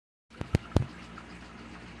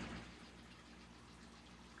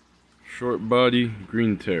Short body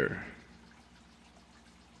green tear.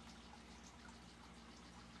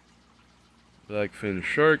 Blackfin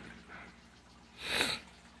shark.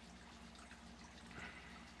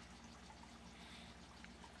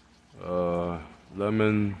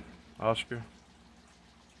 Lemon Oscar.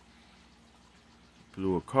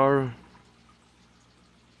 Blue Acara.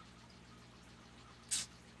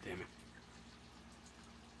 Damn it.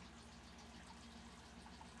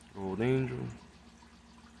 Old Angel.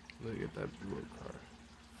 Look at that blue Acara.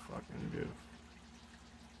 Fucking beautiful.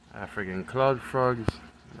 African cloud frogs.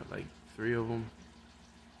 Got like 3 of them.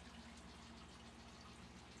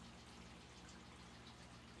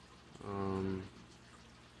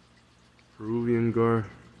 Peruvian gar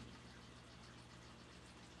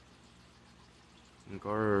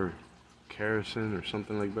characin or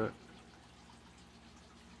something like that.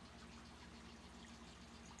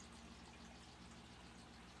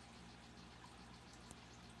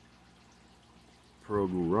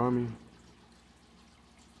 Rami.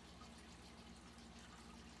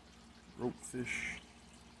 Ropefish.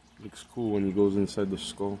 Looks cool when he goes inside the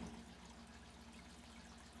skull.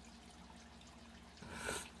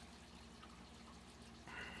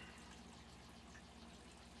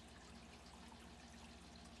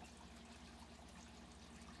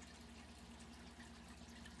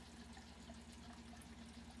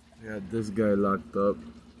 I got this guy locked up.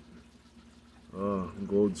 Oh,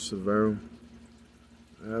 gold severum.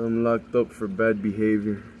 I had him locked up for bad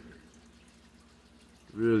behavior.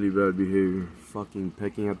 Really bad behavior. Fucking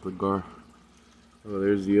pecking at the gar. Oh,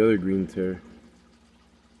 there's the other green tear.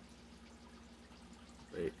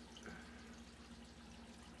 Wait.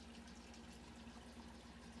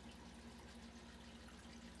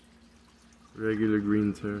 Regular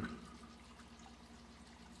green tear.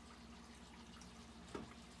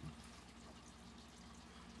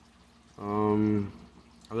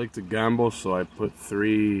 I like to gamble, so I put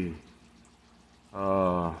 3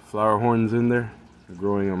 flower horns in there,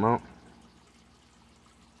 growing them out.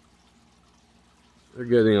 They're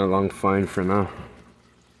getting along fine for now.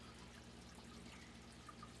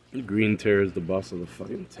 Green tear is the boss of the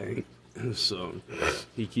fucking tank, so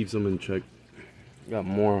he keeps them in check. Got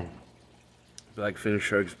more blackfin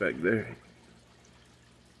sharks back there.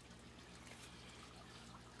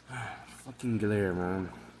 Fucking glare, man.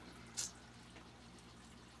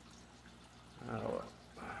 Oh.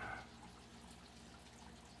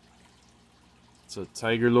 It's a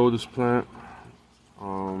tiger lotus plant.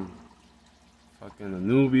 Fucking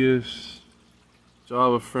Anubias,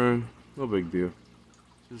 Java fern, no big deal.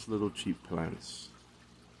 Just little cheap plants.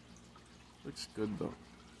 Looks good though.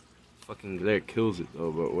 Fucking glare kills it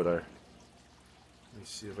though, but let me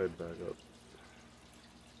see if I back up.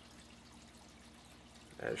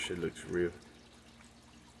 That shit looks real.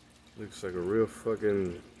 Looks like a real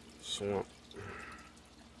fucking swamp.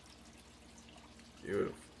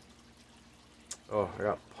 Beautiful. Oh, I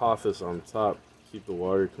got pothos on top. Keep the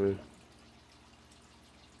water clean.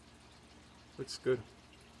 Looks good.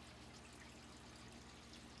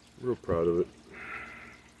 Real proud of it.